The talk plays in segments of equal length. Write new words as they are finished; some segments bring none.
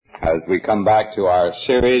as we come back to our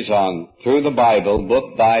series on Through the Bible,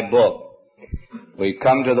 book by book. We've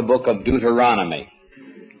come to the book of Deuteronomy.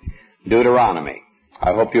 Deuteronomy.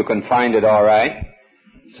 I hope you can find it all right.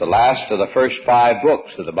 It's the last of the first 5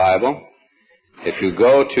 books of the Bible. If you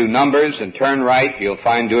go to Numbers and turn right, you'll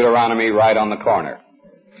find Deuteronomy right on the corner.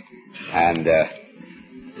 And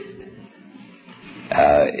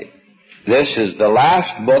this is the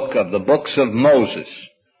last book of the books of Moses.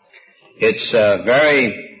 It's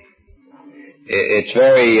very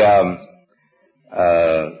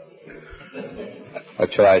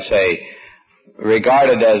what shall I say,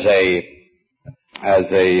 regarded as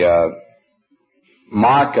a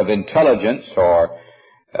mark of intelligence, or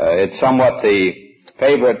it's somewhat the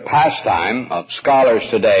favorite pastime of scholars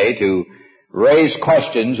today to raise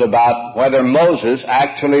questions about whether Moses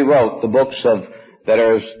actually wrote the books that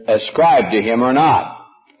are ascribed to him or not.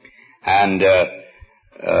 And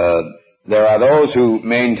there are those who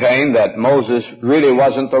maintain that Moses really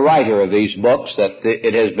wasn't the writer of these books, that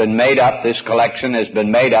it has been made up, this collection has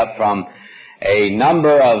been made up from a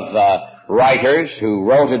number of writers who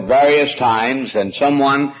wrote at various times, and some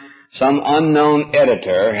unknown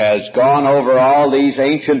editor has gone over all these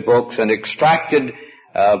ancient books and extracted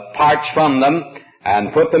parts from them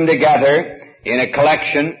and put them together in a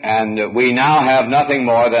collection, and we now have nothing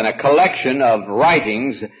more than a collection of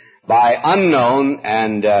writings by unknown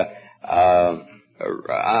and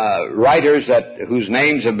writers whose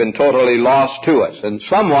names have been totally lost to us. And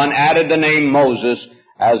someone added the name Moses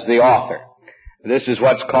as the author. This is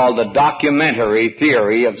what's called the documentary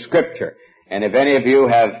theory of Scripture. And if any of you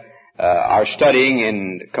are studying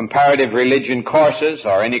in comparative religion courses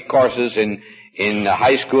or any courses in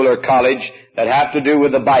high school or college that have to do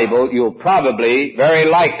with the Bible, you'll probably, very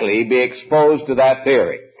likely, be exposed to that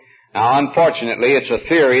theory. Now, unfortunately, it's a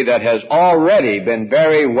theory that has already been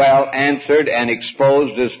very well answered and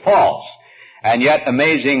exposed as false. And yet,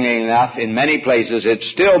 amazingly enough, in many places, it's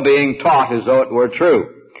still being taught as though it were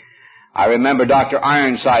true. I remember Dr.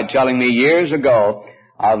 Ironside telling me years ago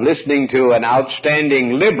of listening to an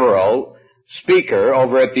outstanding liberal speaker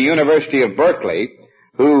over at the University of Berkeley,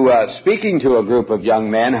 who, speaking to a group of young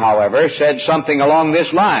men, however, said something along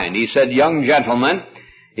this line. He said, "Young gentlemen,"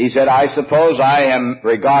 he said, "I suppose I am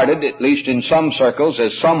regarded, at least in some circles,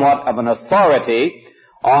 as somewhat of an authority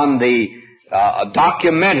on the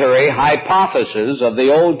documentary hypothesis of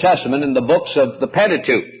the Old Testament and the books of the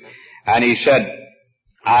Pentateuch." And he said,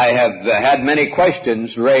 "I have had many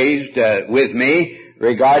questions raised with me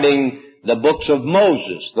regarding the books of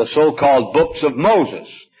Moses, the so-called books of Moses."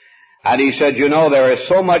 And he said, "You know, there is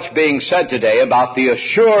so much being said today about the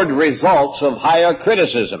assured results of higher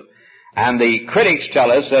criticism. And the critics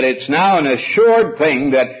tell us that it's now an assured thing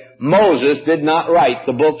that Moses did not write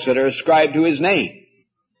the books that are ascribed to his name."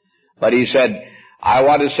 But he said, "I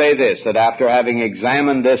want to say this, that after having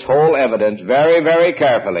examined this whole evidence very, very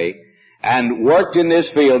carefully and worked in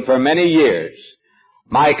this field for many years,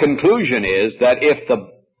 my conclusion is that if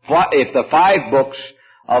the 5 books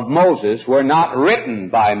of Moses were not written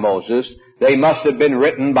by Moses, they must have been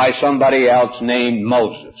written by somebody else named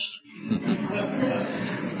Moses."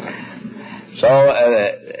 So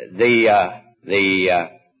the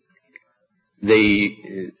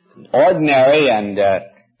ordinary and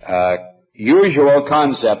usual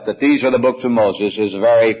concept that these are the books of Moses is a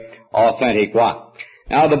very authentic one.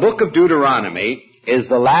 Now, the book of Deuteronomy is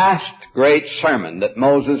the last great sermon that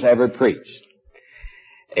Moses ever preached.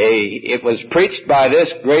 It was preached by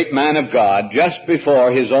this great man of God just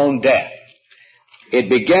before his own death. It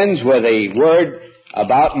begins with a word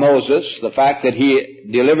about Moses, the fact that he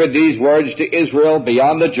delivered these words to Israel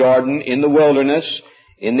beyond the Jordan, in the wilderness,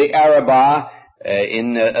 in the Arabah,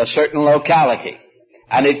 in a certain locality.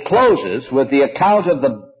 And it closes with the account of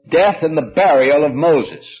the death and the burial of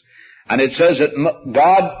Moses. And it says that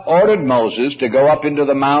God ordered Moses to go up into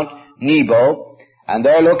the Mount Nebo and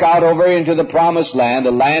there look out over into the promised land,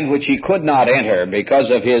 a land which he could not enter because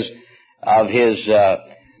of his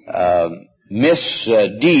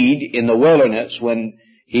misdeed in the wilderness when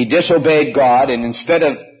he disobeyed God, and instead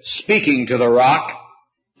of speaking to the rock,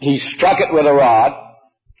 he struck it with a rod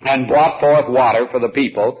and brought forth water for the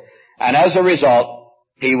people, and as a result,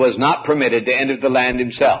 he was not permitted to enter the land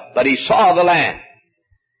himself. But he saw the land,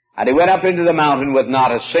 and he went up into the mountain with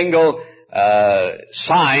not a single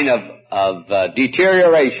sign of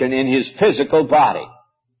deterioration in his physical body.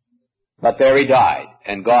 But there he died,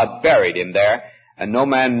 and God buried him there, and no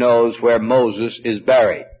man knows where Moses is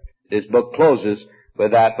buried. This book closes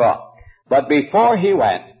with that thought. But before he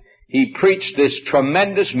went, he preached this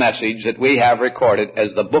tremendous message that we have recorded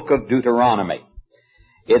as the book of Deuteronomy.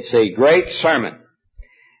 It's a great sermon.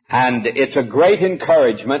 And it's a great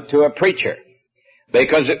encouragement to a preacher,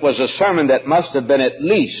 because it was a sermon that must have been at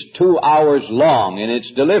least 2 hours long in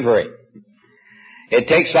its delivery. It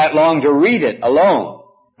takes that long to read it alone.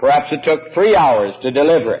 Perhaps it took 3 hours to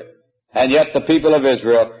deliver it. And yet the people of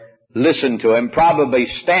Israel listened to him, probably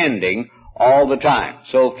standing all the time.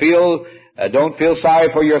 So don't feel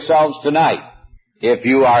sorry for yourselves tonight if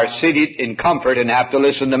you are seated in comfort and have to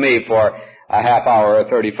listen to me for a half hour or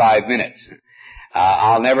 35 minutes.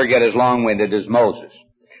 I'll never get as long-winded as Moses.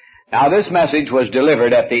 Now, this message was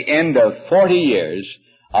delivered at the end of 40 years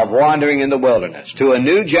of wandering in the wilderness to a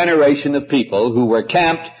new generation of people who were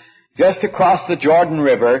camped just across the Jordan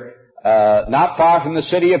River, not far from the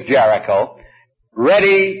city of Jericho,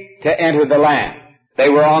 ready to enter the land. They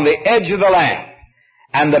were on the edge of the land.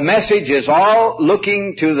 And the message is all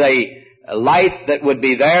looking to the life that would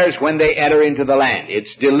be theirs when they enter into the land.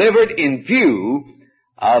 It's delivered in view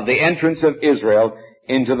of the entrance of Israel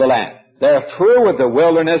into the land. They're through with the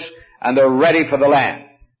wilderness and they're ready for the land.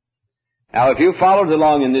 Now, if you followed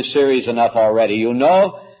along in this series enough already, you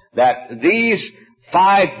know that these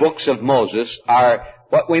 5 books of Moses are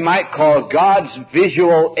what we might call God's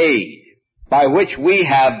visual aid, by which we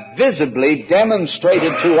have visibly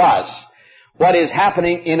demonstrated to us what is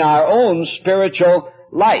happening in our own spiritual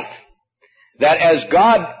life. That as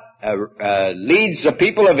God leads the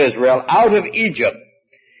people of Israel out of Egypt,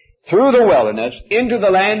 through the wilderness, into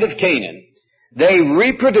the land of Canaan, they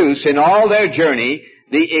reproduce in all their journey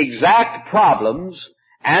the exact problems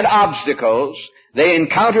and obstacles. They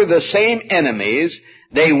encounter the same enemies.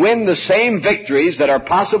 They win the same victories that are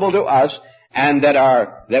possible to us and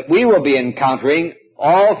that we will be encountering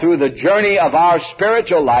all through the journey of our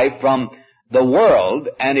spiritual life from the world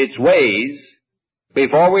and its ways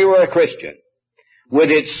before we were a Christian, with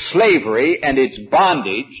its slavery and its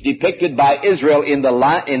bondage depicted by Israel in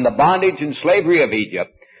the bondage and slavery of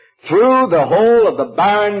Egypt, through the whole of the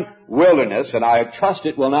barren wilderness, and I trust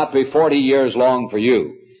it will not be 40 years long for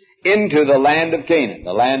you, into the land of Canaan,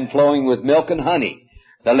 the land flowing with milk and honey,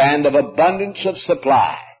 the land of abundance of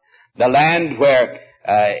supply, the land where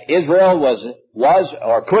Israel was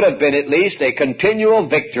or could have been at least a continual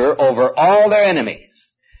victor over all their enemies.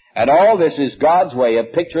 And all this is God's way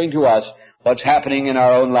of picturing to us what's happening in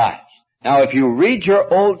our own lives. Now, if you read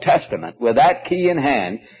your Old Testament with that key in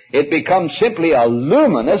hand, it becomes simply a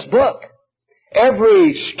luminous book.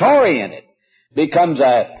 Every story in it becomes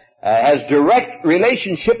has direct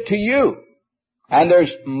relationship to you. And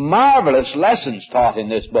there's marvelous lessons taught in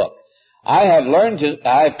this book. I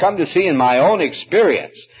have come to see in my own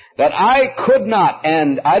experience that I could not,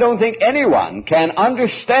 and I don't think anyone can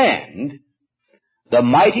understand the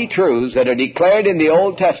mighty truths that are declared in the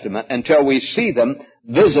Old Testament until we see them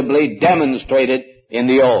visibly demonstrated in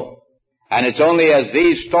the Old. And it's only as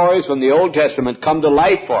these stories from the Old Testament come to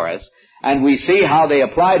life for us and we see how they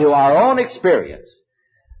apply to our own experience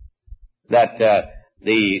that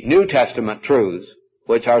the New Testament truths,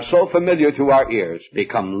 which are so familiar to our ears,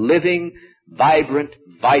 become living, vibrant,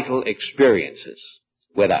 vital experiences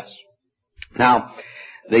with us. Now,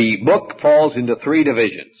 the book falls into 3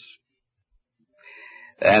 divisions.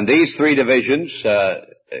 And these 3 divisions are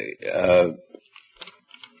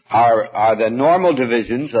the normal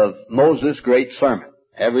divisions of Moses' great sermon.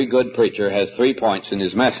 Every good preacher has 3 points in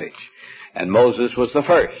his message, and Moses was the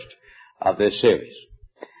first of this series.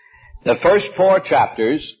 The first 4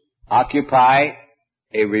 chapters occupy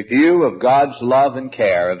a review of God's love and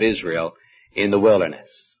care of Israel in the wilderness,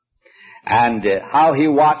 and how He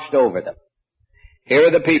watched over them. Here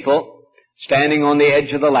are the people standing on the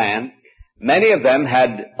edge of the land. Many of them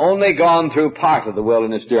had only gone through part of the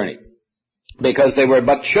wilderness journey because they were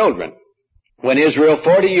but children when Israel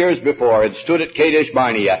 40 years before had stood at Kadesh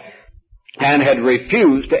Barnea and had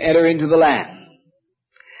refused to enter into the land.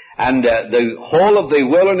 And the whole of the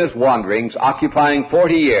wilderness wanderings, occupying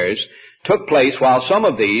 40 years, took place while some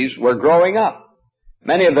of these were growing up.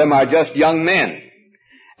 Many of them are just young men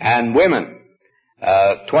and women,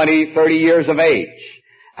 20, 30 years of age.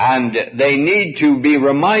 And they need to be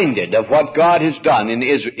reminded of what God has done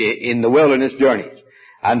in the wilderness journeys.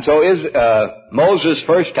 And so Moses'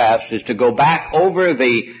 first task is to go back over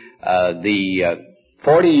the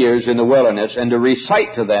 40 years in the wilderness and to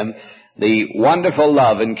recite to them the wonderful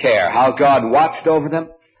love and care, how God watched over them,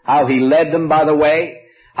 how He led them by the way,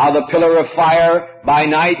 how the pillar of fire by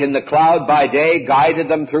night and the cloud by day guided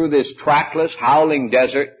them through this trackless, howling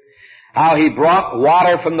desert, how He brought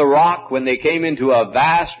water from the rock when they came into a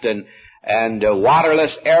vast and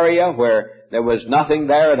waterless area where there was nothing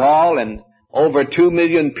there at all, and over 2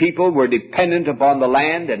 million people were dependent upon the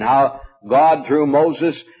land, and how God through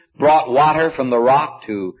Moses brought water from the rock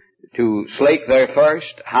to to slake their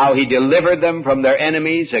thirst, how He delivered them from their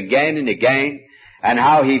enemies again and again, and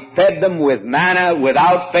how He fed them with manna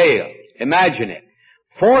without fail. Imagine it.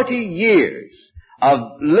 40 years of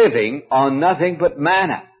living on nothing but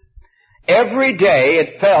manna. Every day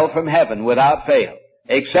it fell from heaven without fail,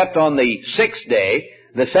 except on the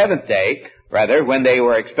seventh day, when they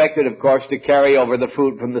were expected, of course, to carry over the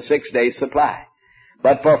food from the 6 days' supply.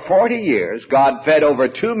 But for 40 years, God fed over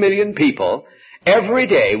 2 million people every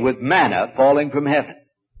day with manna falling from heaven.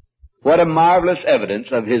 What a marvelous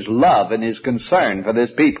evidence of His love and His concern for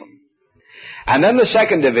this people. And then the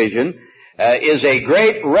second division is a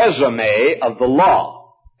great resume of the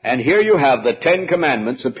law. And here you have the 10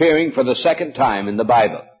 Commandments appearing for the second time in the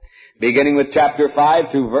Bible. Beginning with chapter 5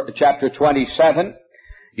 through chapter 27,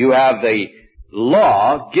 you have the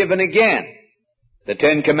law given again. The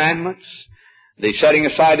 10 Commandments, the setting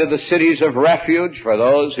aside of the cities of refuge for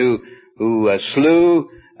those who slew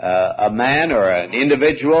a man or an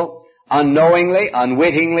individual unknowingly,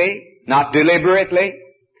 unwittingly, not deliberately,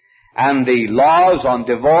 and the laws on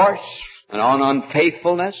divorce and on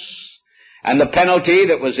unfaithfulness, and the penalty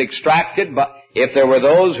that was extracted if there were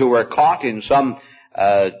those who were caught in some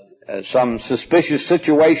suspicious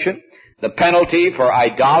situation, the penalty for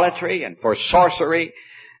idolatry and for sorcery,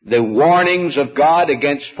 the warnings of God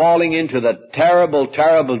against falling into the terrible,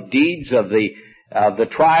 terrible deeds of the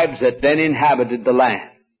tribes that then inhabited the land.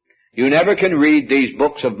 You never can read these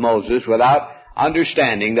books of Moses without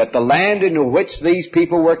understanding that the land into which these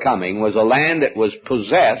people were coming was a land that was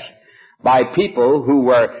possessed by people who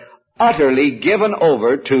were utterly given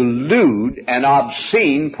over to lewd and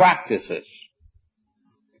obscene practices.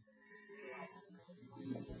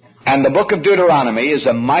 And the book of Deuteronomy is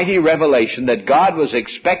a mighty revelation that God was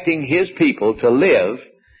expecting His people to live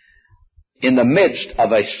in the midst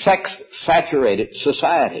of a sex-saturated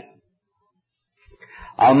society.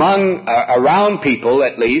 Around people,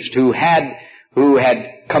 at least, who had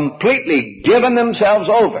completely given themselves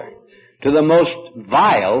over to the most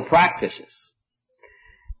vile practices.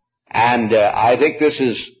 And I think this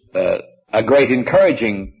is a great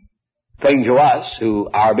encouraging thing to us who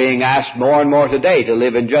are being asked more and more today to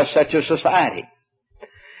live in just such a society.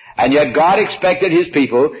 And yet God expected His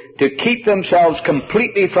people to keep themselves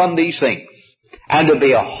completely from these things and to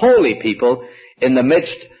be a holy people in the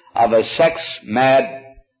midst of a sex-mad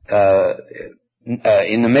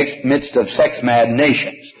midst of sex-mad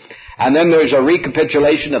nations. And then there's a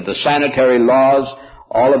recapitulation of the sanitary laws,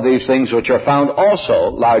 all of these things which are found also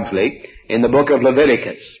largely in the book of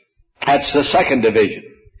Leviticus. That's the second division.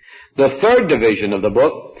 The third division of the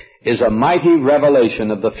book is a mighty revelation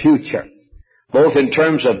of the future, both in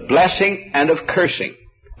terms of blessing and of cursing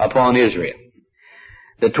upon Israel.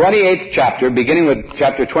 The 28th chapter, beginning with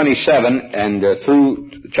chapter 27 and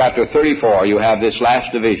through chapter 34, you have this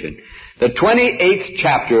last division. The 28th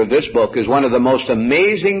chapter of this book is one of the most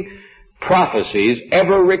amazing prophecies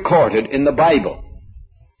ever recorded in the Bible.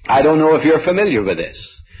 I don't know if you're familiar with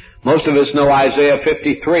this. Most of us know Isaiah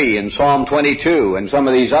 53 and Psalm 22 and some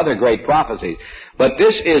of these other great prophecies. But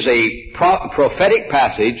this is a prophetic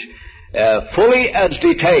passage fully as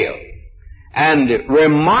detailed and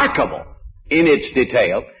remarkable in its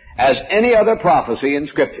detail as any other prophecy in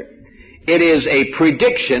Scripture. It is a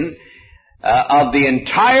prediction of the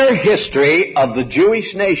entire history of the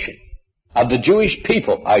Jewish nation, of the Jewish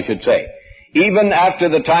people, I should say, even after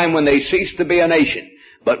the time when they ceased to be a nation,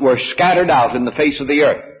 but were scattered out in the face of the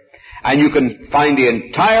earth. And you can find the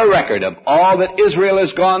entire record of all that Israel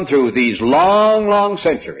has gone through these long, long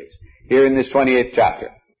centuries here in this 28th chapter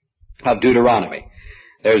of Deuteronomy.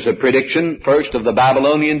 There's a prediction first of the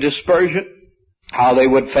Babylonian dispersion, how they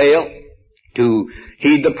would fail to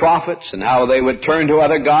heed the prophets and how they would turn to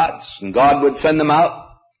other gods and God would send them out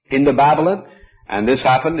into Babylon. And this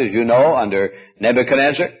happened, as you know, under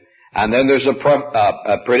Nebuchadnezzar. And then there's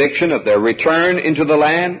a prediction of their return into the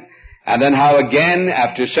land. And then how again,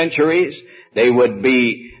 after centuries, they would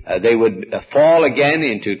fall again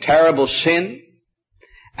into terrible sin.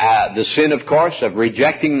 The sin, of course, of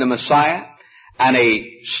rejecting the Messiah. And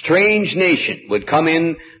a strange nation would come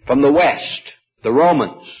in from the west, the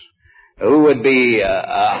Romans, who would be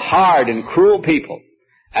a hard and cruel people.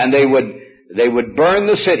 And they would burn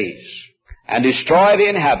the cities and destroy the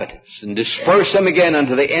inhabitants and disperse them again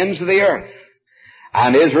unto the ends of the earth.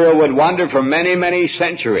 And Israel would wander for many, many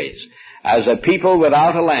centuries as a people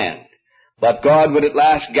without a land. But God would at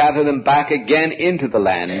last gather them back again into the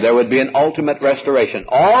land. There would be an ultimate restoration.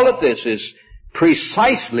 All of this is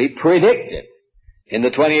precisely predicted in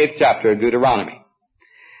the 28th chapter of Deuteronomy.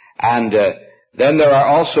 And then there are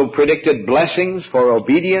also predicted blessings for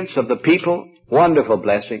obedience of the people, wonderful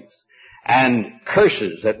blessings. and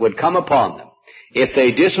curses that would come upon them if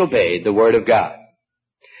they disobeyed the Word of God.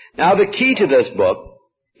 Now, the key to this book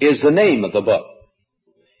is the name of the book.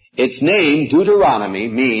 Its name, Deuteronomy,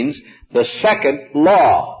 means the second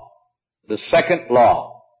law. The second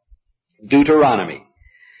law. Deuteronomy.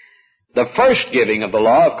 The first giving of the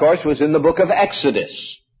law, of course, was in the book of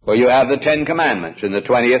Exodus, where you have the Ten Commandments in the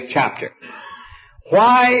 20th chapter.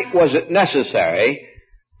 Why was it necessary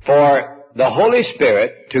for the Holy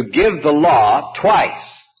Spirit to give the law twice?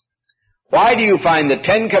 Why do you find the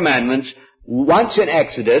Ten Commandments once in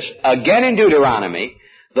Exodus, again in Deuteronomy?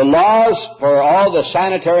 The laws for all the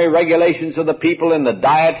sanitary regulations of the people and the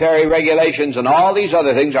dietary regulations and all these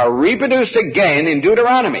other things are reproduced again in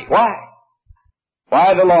Deuteronomy. Why?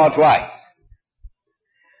 Why the law twice?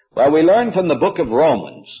 Well, we learn from the book of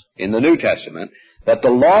Romans in the New Testament that the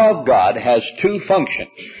law of God has two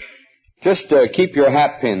functions. Just keep your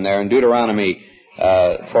hat pin there in Deuteronomy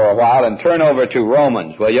for a while and turn over to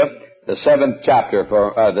Romans, will you? The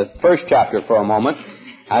first chapter for a moment.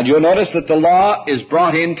 And you'll notice that the law is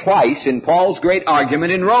brought in twice in Paul's great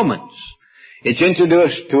argument in Romans. It's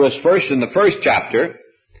introduced to us first in the first chapter,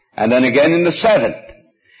 and then again in the 7th.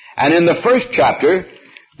 And in the first chapter,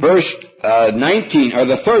 verse 19, or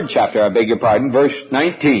the third chapter, I beg your pardon, verse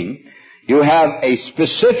 19, you have a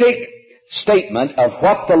specific statement of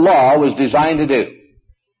what the law was designed to do.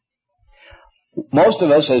 Most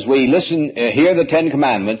of us, as we hear the Ten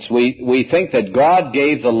Commandments, we think that God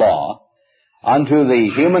gave the law unto the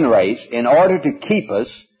human race in order to keep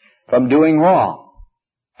us from doing wrong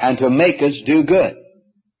and to make us do good.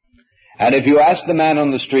 And if you ask the man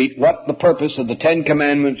on the street what the purpose of the Ten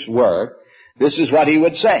Commandments were, this is what he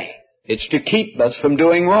would say. It's to keep us from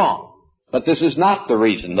doing wrong. But this is not the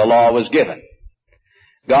reason the law was given.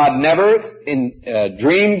 God never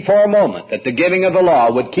dreamed for a moment that the giving of the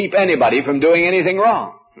law would keep anybody from doing anything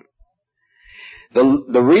wrong.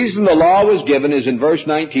 The reason the law was given is in verse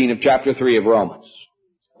 19 of chapter 3 of Romans.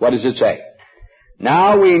 What does it say?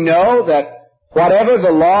 Now we know that whatever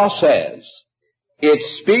the law says, it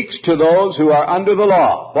speaks to those who are under the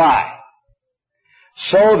law. Why?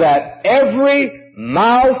 So that every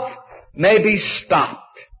mouth may be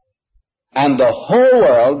stopped and the whole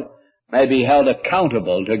world may be held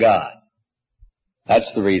accountable to God.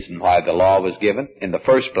 That's the reason why the law was given in the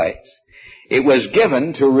first place. It was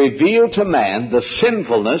given to reveal to man the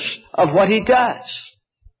sinfulness of what he does.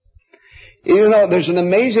 You know, there's an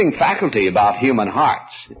amazing faculty about human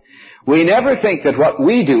hearts. We never think that what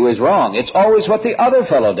we do is wrong. It's always what the other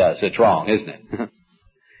fellow does that's wrong, isn't it?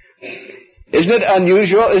 Isn't it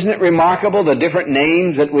unusual? Isn't it remarkable the different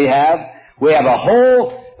names that we have? We have a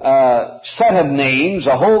whole set of names,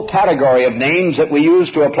 a whole category of names that we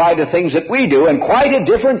use to apply to things that we do, and quite a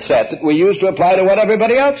different set that we use to apply to what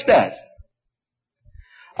everybody else does.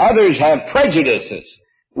 Others have prejudices.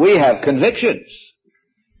 We have convictions.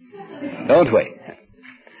 Don't we?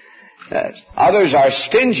 Yes. Others are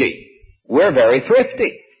stingy. We're very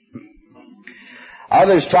thrifty.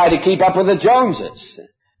 Others try to keep up with the Joneses.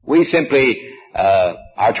 We simply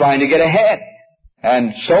are trying to get ahead.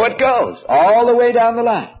 And so it goes, all the way down the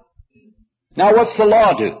line. Now, what's the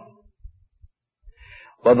law do?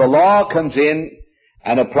 Well, the law comes in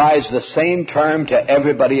and applies the same term to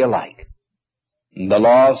everybody alike. The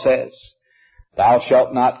law says, thou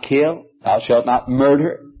shalt not kill, thou shalt not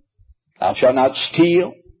murder, thou shalt not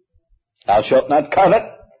steal, thou shalt not covet,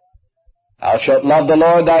 thou shalt love the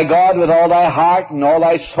Lord thy God with all thy heart and all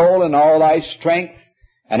thy soul and all thy strength,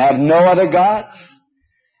 and have no other gods.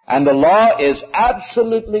 And the law is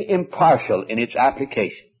absolutely impartial in its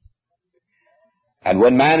application. And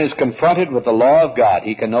when man is confronted with the law of God,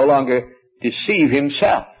 he can no longer deceive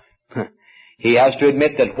himself. He has to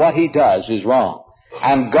admit that what he does is wrong.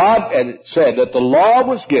 And God said that the law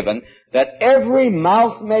was given that every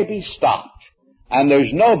mouth may be stopped. And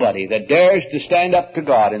there's nobody that dares to stand up to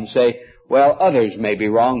God and say, well, others may be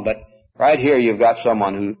wrong, but right here you've got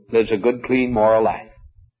someone who lives a good, clean, moral life.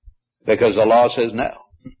 Because the law says no.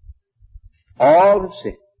 All have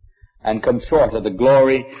sinned and come short of the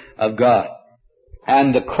glory of God.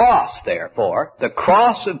 And the cross, therefore, the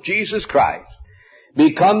cross of Jesus Christ,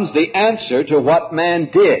 becomes the answer to what man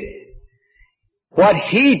did. What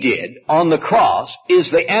he did on the cross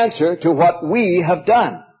is the answer to what we have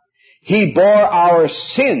done. He bore our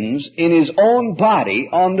sins in his own body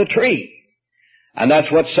on the tree. And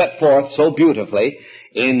that's what's set forth so beautifully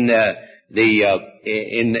in the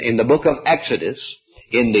book of Exodus,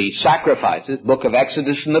 in the sacrifices, book of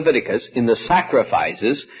Exodus and Leviticus, in the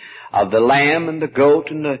sacrifices of the lamb and the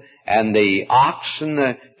goat and the ox and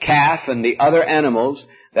the calf and the other animals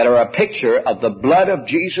that are a picture of the blood of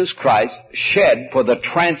Jesus Christ shed for the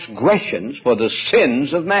transgressions, for the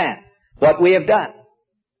sins of man, what we have done.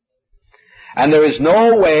 And there is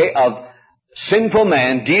no way of sinful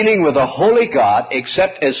man dealing with a holy God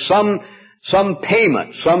except as some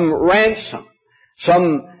payment, some ransom,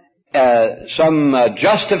 some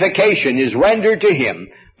justification is rendered to him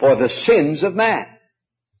for the sins of man.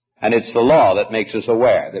 And it's the law that makes us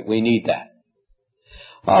aware that we need that.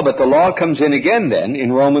 Oh, but the law comes in again then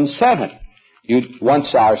in Romans 7.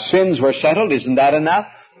 Once our sins were settled, isn't that enough?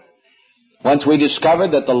 Once we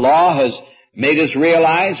discovered that the law has made us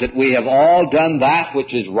realize that we have all done that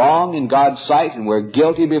which is wrong in God's sight and we're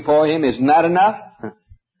guilty before Him, isn't that enough?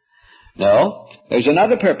 No, there's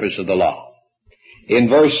another purpose of the law. In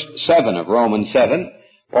verse 7 of Romans 7,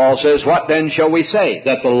 Paul says, "What then shall we say?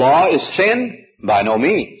 That the law is sin? By no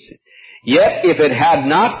means. Yet if it had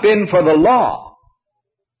not been for the law,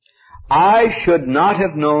 I should not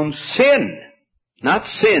have known sin." Not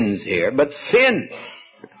sins here, but sin.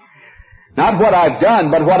 Not what I've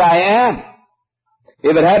done, but what I am.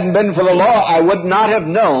 If it hadn't been for the law, I would not have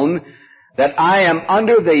known that I am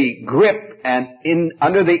under the grip and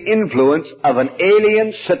under the influence of an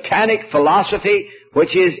alien satanic philosophy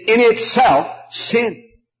which is in itself sin.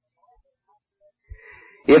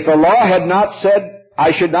 If the law had not said,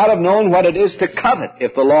 I should not have known what it is to covet.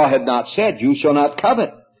 If the law had not said, you shall not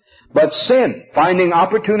covet. But sin, finding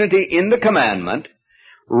opportunity in the commandment,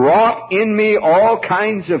 wrought in me all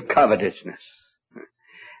kinds of covetousness.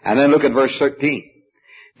 And then look at verse 13.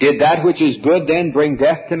 Did that which is good then bring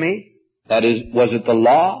death to me? That is, was it the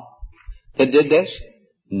law that did this?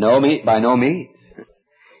 No, by no means.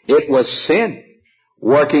 It was sin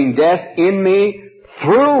working death in me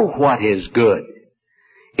through what is good,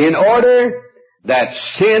 in order that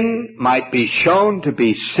sin might be shown to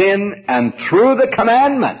be sin, and through the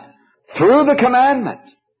commandment,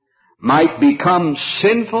 might become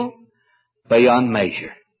sinful beyond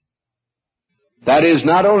measure. That is,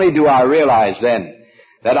 not only do I realize then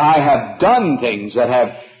that I have done things that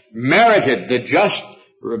have merited the just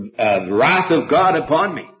wrath of God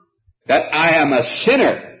upon me, that I am a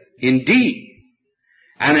sinner indeed,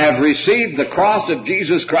 and have received the cross of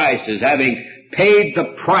Jesus Christ as having paid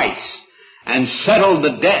the price and settled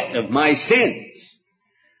the debt of my sins.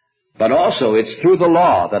 But also it's through the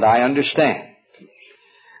law that I understand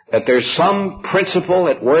that there's some principle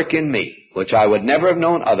at work in me which I would never have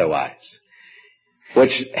known otherwise,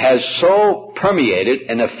 which has so permeated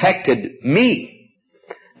and affected me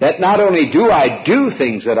that not only do I do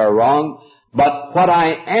things that are wrong, but what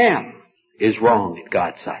I am is wrong in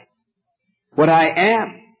God's sight. What I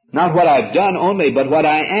am. Not what I've done only, but what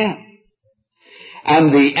I am.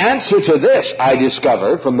 And the answer to this, I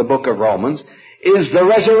discover from the book of Romans, is the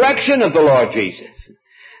resurrection of the Lord Jesus.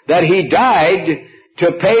 That He died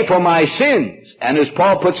to pay for my sins. And as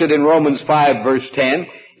Paul puts it in Romans 5 verse 10,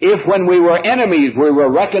 if when we were enemies we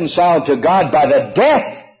were reconciled to God by the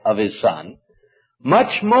death of His Son,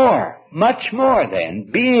 much more then,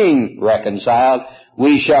 being reconciled,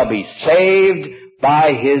 we shall be saved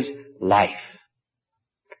by His life.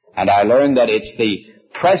 And I learned that it's the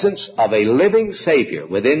presence of a living Savior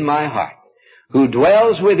within my heart, who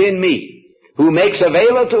dwells within me, who makes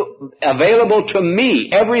available to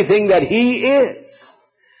me everything that He is,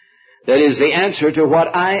 that is the answer to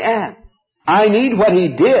what I am. I need what He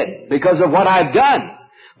did because of what I've done,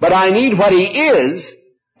 but I need what He is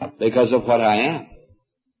because of what I am.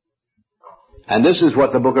 And this is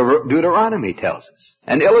what the book of Deuteronomy tells us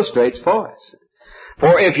and illustrates for us.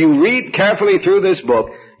 For if you read carefully through this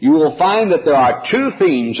book, you will find that there are two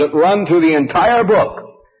themes that run through the entire book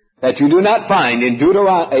that you do not find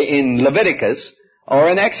in Leviticus or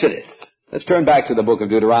in Exodus. Let's turn back to the book of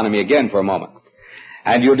Deuteronomy again for a moment.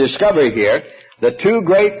 And you'll discover here the two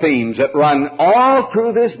great themes that run all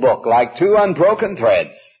through this book like two unbroken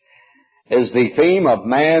threads is the theme of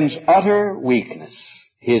man's utter weakness,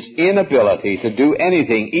 his inability to do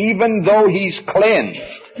anything. Even though he's cleansed,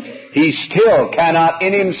 he still cannot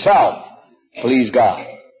in himself please God.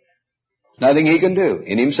 Nothing he can do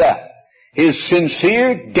in himself. His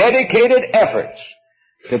sincere, dedicated efforts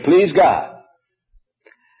to please God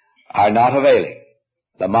are not availing.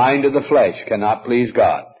 The mind of the flesh cannot please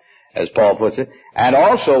God, as Paul puts it. And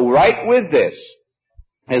also, right with this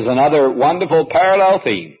is another wonderful parallel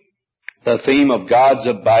theme, the theme of God's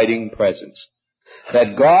abiding presence.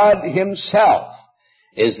 That God Himself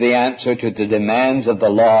is the answer to the demands of the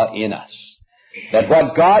law in us. That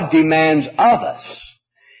what God demands of us,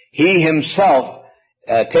 He Himself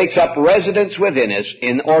takes up residence within us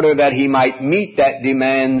in order that He might meet that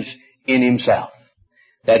demands in Himself.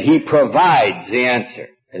 That He provides the answer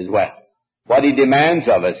as well. What He demands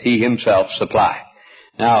of us, He Himself supply.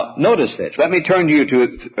 Now, notice this. Let me turn you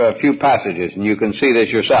to a few passages, and you can see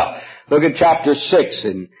this yourself. Look at chapter 6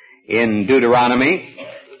 in Deuteronomy.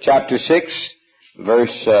 Chapter 6,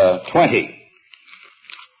 verse 20.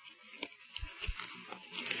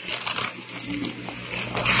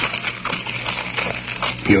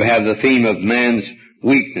 You have the theme of man's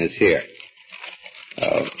weakness here.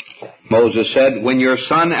 Moses said, when your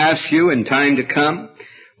son asks you in time to come,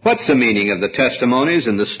 what's the meaning of the testimonies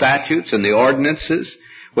and the statutes and the ordinances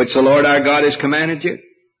which the Lord our God has commanded you?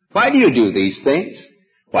 Why do you do these things?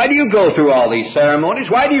 Why do you go through all these ceremonies?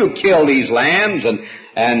 Why do you kill these lambs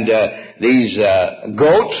and these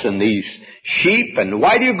goats and these sheep? And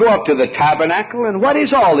why do you go up to the tabernacle? And what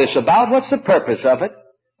is all this about? What's the purpose of it?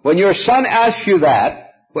 When your son asks you that,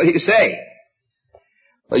 what do you say?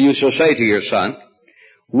 Well, you shall say to your son,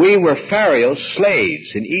 we were Pharaoh's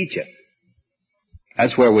slaves in Egypt.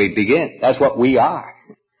 That's where we begin. That's what we are.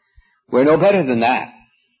 We're no better than that.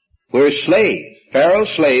 We're slaves,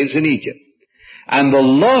 Pharaoh's slaves in Egypt. And the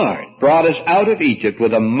Lord brought us out of Egypt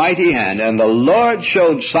with a mighty hand, and the Lord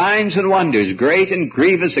showed signs and wonders great and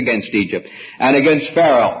grievous against Egypt, and against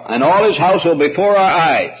Pharaoh, and all his household before our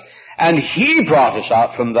eyes. And He brought us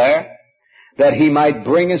out from there, that He might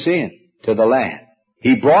bring us in to the land.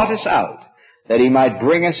 He brought us out, that He might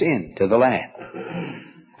bring us in to the land.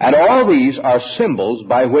 And all these are symbols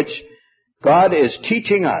by which God is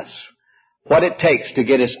teaching us what it takes to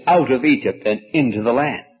get us out of Egypt and into the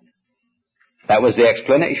land. That was the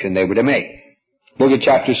explanation they were to make. Look at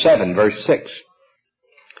chapter 7, verse 6.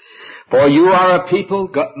 For you are a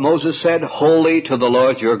people, Moses said, holy to the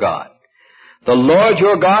Lord your God. The Lord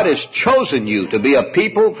your God has chosen you to be a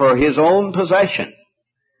people for His own possession,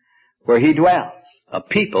 where He dwells. A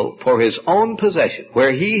people for His own possession,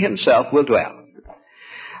 where He Himself will dwell.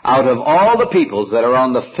 Out of all the peoples that are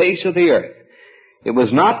on the face of the earth, it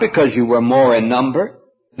was not because you were more in number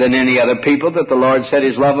than any other people that the Lord set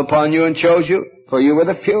His love upon you and chose you, for you were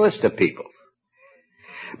the fewest of peoples.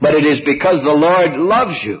 But it is because the Lord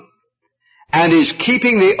loves you and is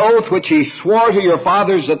keeping the oath which He swore to your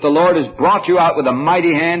fathers, that the Lord has brought you out with a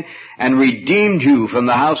mighty hand and redeemed you from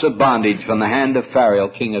the house of bondage, from the hand of Pharaoh,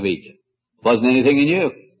 king of Egypt. Wasn't anything in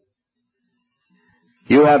you.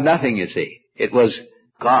 You have nothing, you see. It was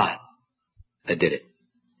God that did it,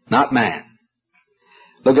 not man.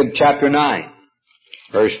 Look at chapter 9,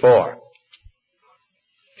 verse 4.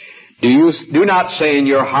 Do not say in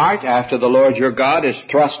your heart, after the Lord your God has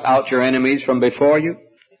thrust out your enemies from before you,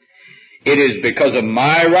 it is because of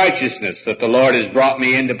my righteousness that the Lord has brought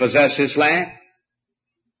me in to possess this land.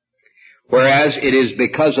 Whereas it is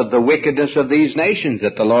because of the wickedness of these nations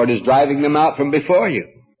that the Lord is driving them out from before you.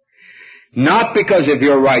 Not because of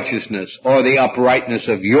your righteousness or the uprightness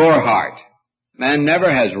of your heart. Man never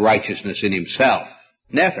has righteousness in himself.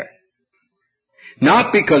 Never.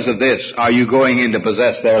 Not because of this are you going in to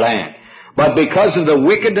possess their land, but because of the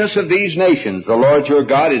wickedness of these nations, the Lord your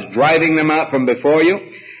God is driving them out from before you,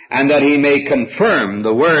 and that He may confirm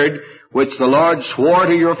the word which the Lord swore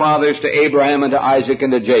to your fathers, to Abraham and to Isaac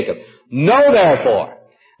and to Jacob. Know therefore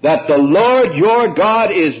that the Lord your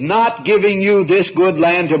God is not giving you this good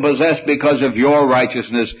land to possess because of your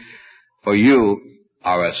righteousness, for you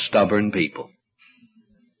are a stubborn people.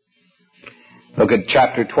 Look at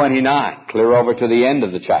chapter 29, clear over to the end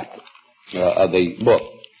of the chapter, of the book.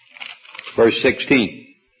 Verse 16.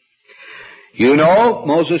 You know,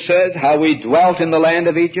 Moses said, how we dwelt in the land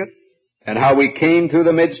of Egypt, and how we came through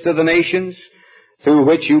the midst of the nations through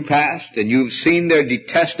which you passed, and you've seen their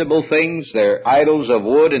detestable things, their idols of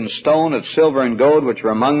wood and stone, of silver and gold, which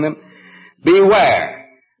were among them. Beware,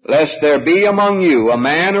 lest there be among you a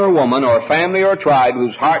man or woman or family or tribe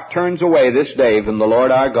whose heart turns away this day from the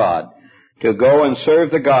Lord our God to go and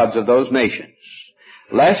serve the gods of those nations.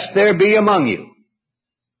 Lest there be among you.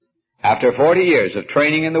 After 40 years of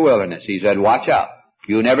training in the wilderness, He said, watch out.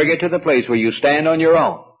 You never get to the place where you stand on your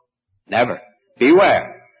own. Never.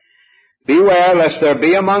 Beware. Beware lest there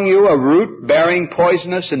be among you a root bearing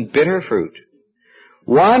poisonous and bitter fruit.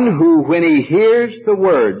 One who, when he hears the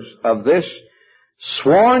words of this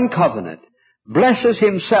sworn covenant, blesses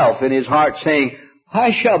himself in his heart, saying,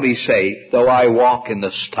 I shall be safe, though I walk in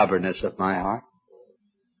the stubbornness of my heart.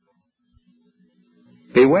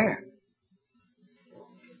 Beware.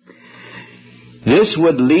 This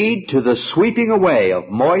would lead to the sweeping away of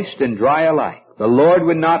moist and dry alike. The Lord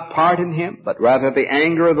would not pardon him, but rather the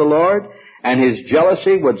anger of the Lord and His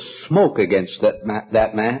jealousy would smoke against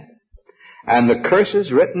that man. And the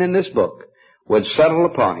curses written in this book would settle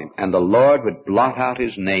upon him, and the Lord would blot out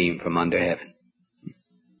his name from under heaven.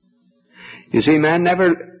 You see, man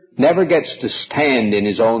never gets to stand in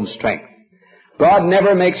his own strength. God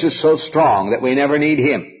never makes us so strong that we never need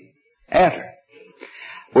Him. Ever.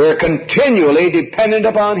 We're continually dependent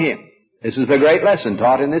upon Him. This is the great lesson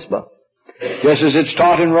taught in this book. Just as it's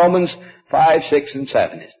taught in Romans 5, 6, and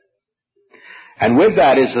 7. Isn't it? And with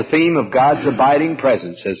that is the theme of God's abiding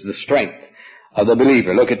presence as the strength of the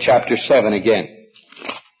believer. Look at chapter 7 again.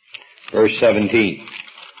 Verse 17.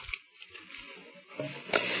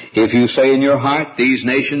 If you say in your heart, these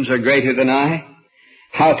nations are greater than I,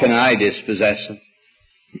 how can I dispossess them?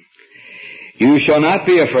 You shall not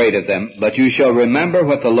be afraid of them, but you shall remember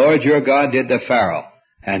what the Lord your God did to Pharaoh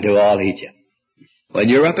and to all Egypt. When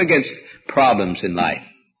you're up against problems in life,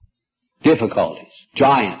 difficulties,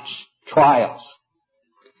 giants, trials,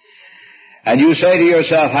 and you say to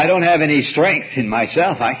yourself, I don't have any strength in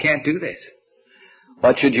myself, I can't do this.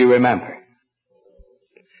 What should you remember?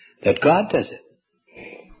 That God does it.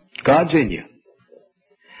 God's in you.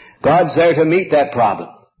 God's there to meet that problem.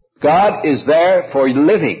 God is there for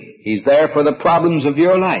living. He's there for the problems of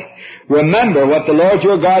your life. Remember what the Lord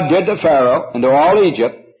your God did to Pharaoh and to all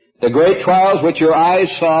Egypt, the great trials which your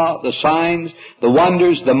eyes saw, the signs, the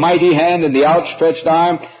wonders, the mighty hand and the outstretched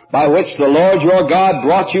arm by which the Lord your God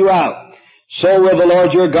brought you out. So will the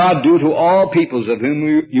Lord your God do to all peoples of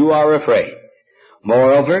whom you are afraid.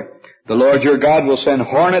 Moreover, the Lord your God will send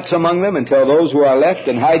hornets among them until those who are left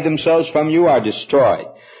and hide themselves from you are destroyed.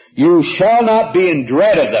 You shall not be in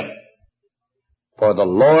dread of them. For the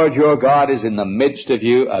Lord your God is in the midst of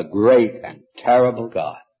you, a great and terrible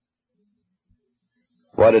God.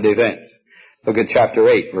 What a defense. Look at chapter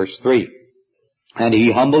 8, verse 3. And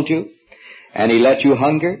He humbled you, and He let you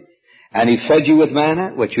hunger, and He fed you with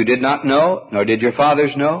manna, which you did not know, nor did your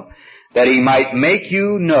fathers know, that He might make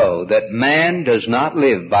you know that man does not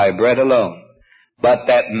live by bread alone, but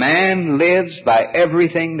that man lives by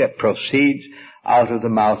everything that proceeds out of the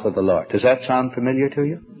mouth of the Lord. Does that sound familiar to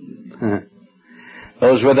you?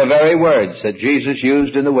 Those were the very words that Jesus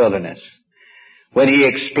used in the wilderness when He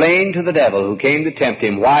explained to the devil who came to tempt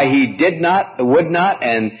Him why He did not, would not,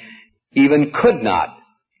 and even could not,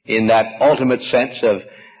 in that ultimate sense of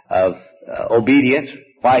obedience,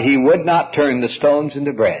 why He would not turn the stones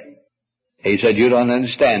into bread. He said, you don't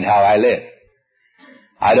understand how I live.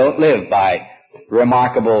 I don't live by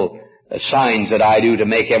remarkable signs that I do to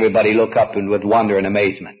make everybody look up and with wonder and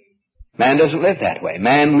amazement. Man doesn't live that way.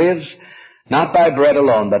 Man lives not by bread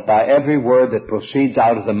alone, but by every word that proceeds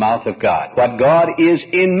out of the mouth of God. What God is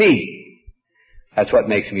in me, that's what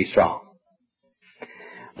makes me strong.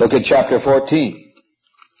 Look at chapter 14.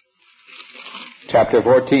 Chapter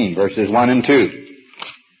 14, verses 1 and 2.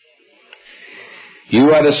 You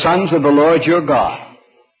are the sons of the Lord your God.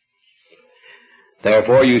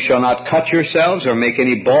 Therefore you shall not cut yourselves or make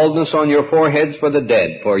any baldness on your foreheads for the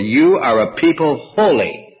dead, for you are a people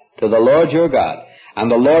holy to the Lord your God. And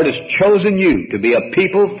the Lord has chosen you to be a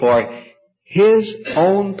people for His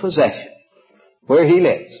own possession, where He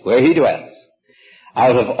lives, where He dwells,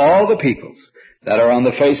 out of all the peoples that are on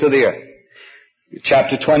the face of the earth.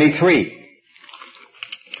 Chapter 23,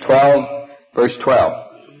 12, verse 12.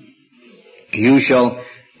 You shall,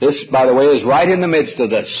 this, by the way, is right in the midst of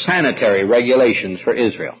the sanitary regulations for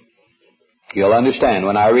Israel. You'll understand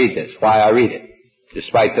when I read this, why I read it,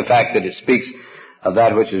 despite the fact that it speaks of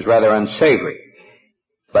that which is rather unsavory.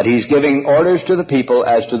 But He's giving orders to the people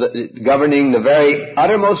as to governing the very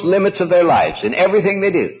uttermost limits of their lives in everything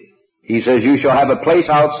they do. He says, you shall have a place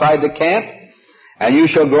outside the camp, and you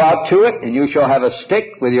shall go out to it, and you shall have a stick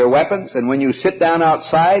with your weapons, and when you sit down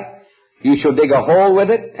outside, you shall dig a hole with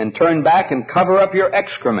it and turn back and cover up your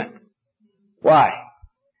excrement. Why?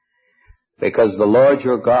 Because the Lord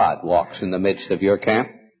your God walks in the midst of your camp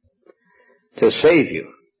to save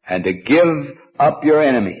you and to give up your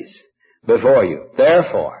enemies before you.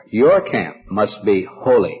 Therefore, your camp must be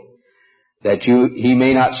holy, that He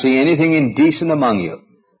may not see anything indecent among you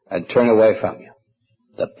and turn away from you.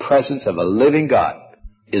 The presence of a living God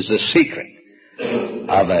is the secret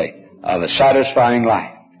of a satisfying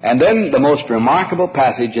life. And then the most remarkable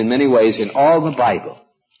passage in many ways in all the Bible,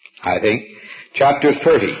 I think, chapter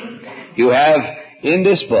 30. You have in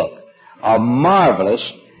this book a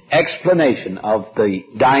marvelous explanation of the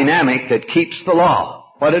dynamic that keeps the law.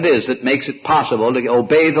 What it is that makes it possible to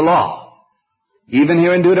obey the law. Even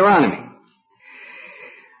here in Deuteronomy.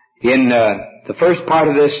 In the first part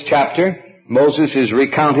of this chapter, Moses is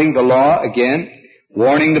recounting the law again,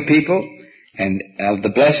 warning the people and of the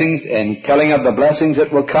blessings and telling of the blessings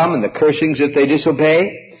that will come and the cursings if they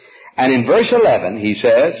disobey. And in verse 11 he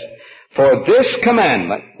says, for this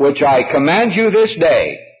commandment which I command you this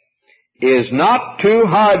day is not too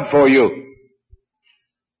hard for you.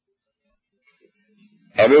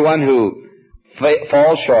 Everyone who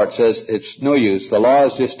falls short, says, it's no use, the law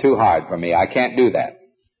is just too hard for me, I can't do that.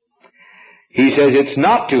 He says it's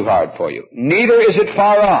not too hard for you, neither is it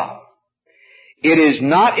far off. It is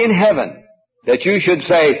not in heaven that you should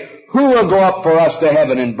say, who will go up for us to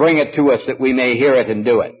heaven and bring it to us that we may hear it and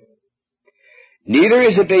do it? Neither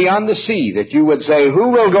is it beyond the sea that you would say, who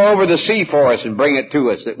will go over the sea for us and bring it to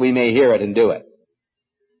us that we may hear it and do it?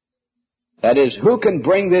 That is, who can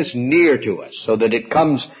bring this near to us so that it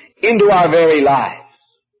comes into our very lives?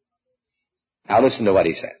 Now listen to what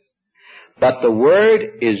he says. But the word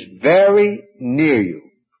is very near you.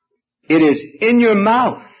 It is in your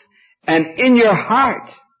mouth and in your heart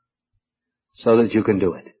so that you can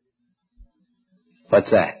do it. What's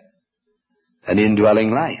that? An indwelling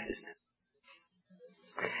life, isn't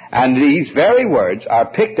it? And these very words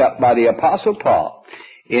are picked up by the Apostle Paul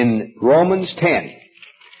in Romans 10.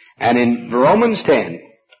 And in Romans 10,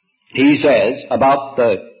 he says about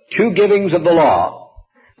the two givings of the law,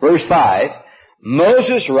 verse 5,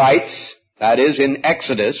 Moses writes, that is in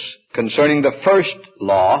Exodus, concerning the first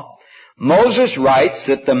law, Moses writes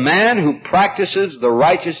that the man who practices the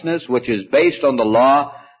righteousness which is based on the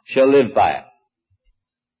law shall live by it.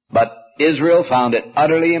 But Israel found it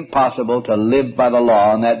utterly impossible to live by the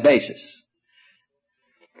law on that basis.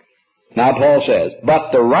 Now Paul says,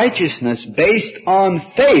 but the righteousness based on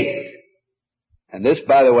faith, and this,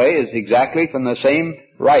 by the way, is exactly from the same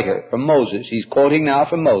writer, from Moses. He's quoting now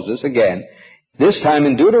from Moses again, this time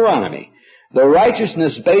in Deuteronomy. The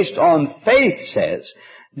righteousness based on faith says,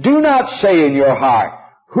 do not say in your heart,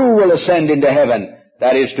 who will ascend into heaven,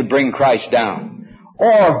 that is to bring Christ down,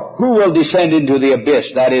 or who will descend into the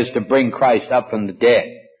abyss, that is to bring Christ up from the dead.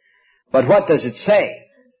 But what does it say?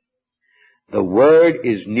 The word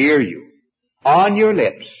is near you, on your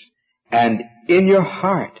lips, and in your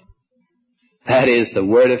heart. That is the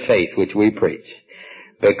word of faith which we preach.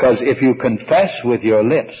 Because if you confess with your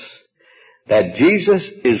lips that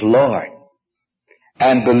Jesus is Lord,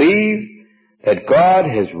 and believe that God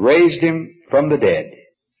has raised him from the dead,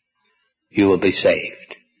 you will be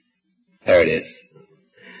saved. There it is.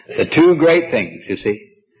 The two great things, you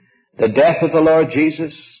see. The death of the Lord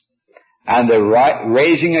Jesus and the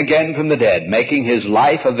raising again from the dead, making his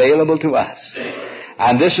life available to us.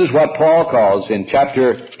 And this is what Paul calls in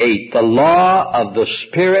chapter 8, the law of the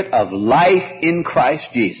Spirit of life in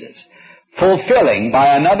Christ Jesus, fulfilling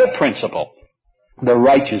by another principle the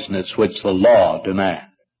righteousness which the law demands.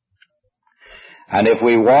 And if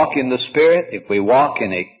we walk in the Spirit, if we walk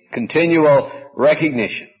in a continual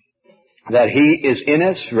recognition that he is in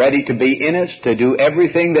us, ready to be in us, to do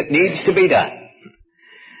everything that needs to be done,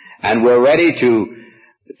 and we're ready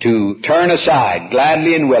to turn aside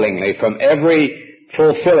gladly and willingly from every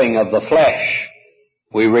fulfilling of the flesh,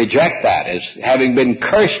 we reject that as having been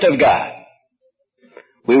cursed of God.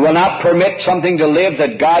 We will not permit something to live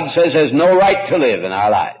that God says has no right to live in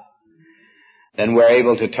our life. Then we're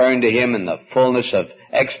able to turn to him in the fullness of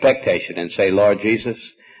expectation and say, Lord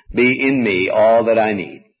Jesus, be in me all that I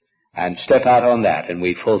need. And step out on that, and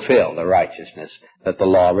we fulfill the righteousness that the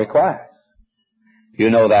law requires.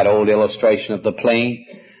 You know that old illustration of the plane,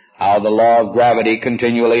 how the law of gravity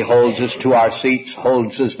continually holds us to our seats,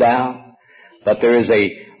 holds us down. But there is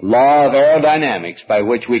a law of aerodynamics by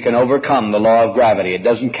which we can overcome the law of gravity. It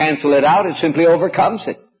doesn't cancel it out, it simply overcomes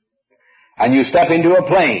it. And you step into a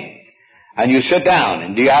plane, and you sit down,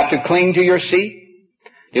 and do you have to cling to your seat?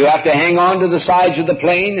 Do you have to hang on to the sides of the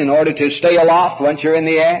plane in order to stay aloft once you're in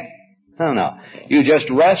the air? No. You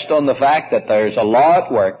just rest on the fact that there's a law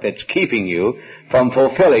at work that's keeping you from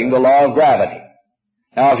fulfilling the law of gravity.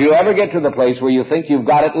 Now, if you ever get to the place where you think you've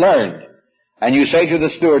got it learned, and you say to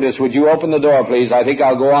the stewardess, would you open the door, please? I think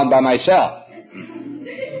I'll go on by myself.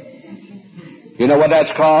 You know what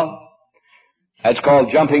that's called? That's called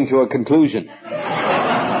jumping to a conclusion.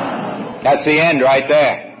 That's the end right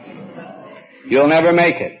there. You'll never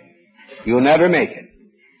make it. You'll never make it.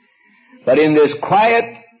 But in this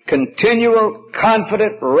quiet, continual,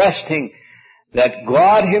 confident resting that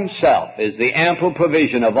God himself is the ample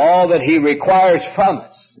provision of all that he requires from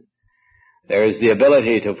us, there is the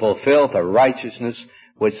ability to fulfill the righteousness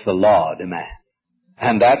which the law demands.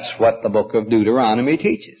 And that's what the book of Deuteronomy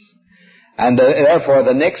teaches. And therefore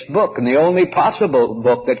the next book, and the only possible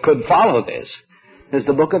book that could follow this, is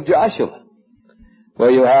the book of Joshua,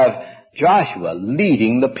 where you have Joshua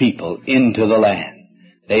leading the people into the land.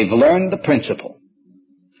 They've learned the principle,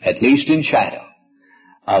 at least in shadow,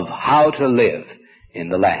 of how to live in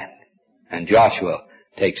the land. And Joshua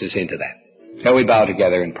takes us into that. Shall we bow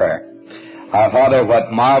together in prayer? Our Father,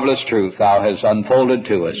 what marvelous truth Thou hast unfolded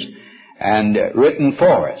to us and written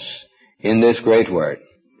for us in this great word.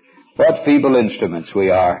 What feeble instruments we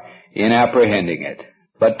are in apprehending it.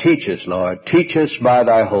 But teach us, Lord. Teach us by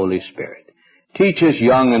thy Holy Spirit. Teach us,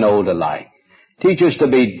 young and old alike. Teach us to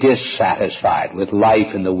be dissatisfied with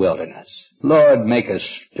life in the wilderness. Lord, make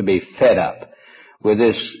us to be fed up with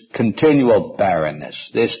this continual barrenness,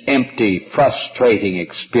 this empty, frustrating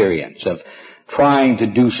experience of trying to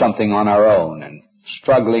do something on our own and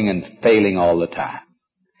struggling and failing all the time.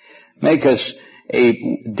 Make us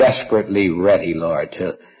desperately ready, Lord,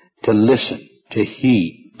 to listen, to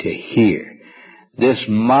heed, to hear this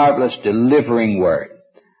marvelous delivering word,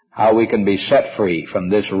 how we can be set free from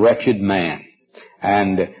this wretched man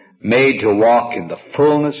and made to walk in the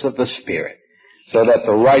fullness of the Spirit, so that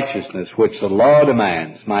the righteousness which the law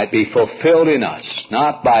demands might be fulfilled in us,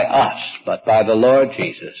 not by us, but by the Lord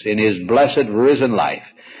Jesus, in His blessed risen life,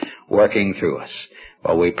 working through us.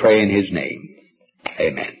 For we pray in His name.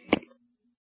 Amen.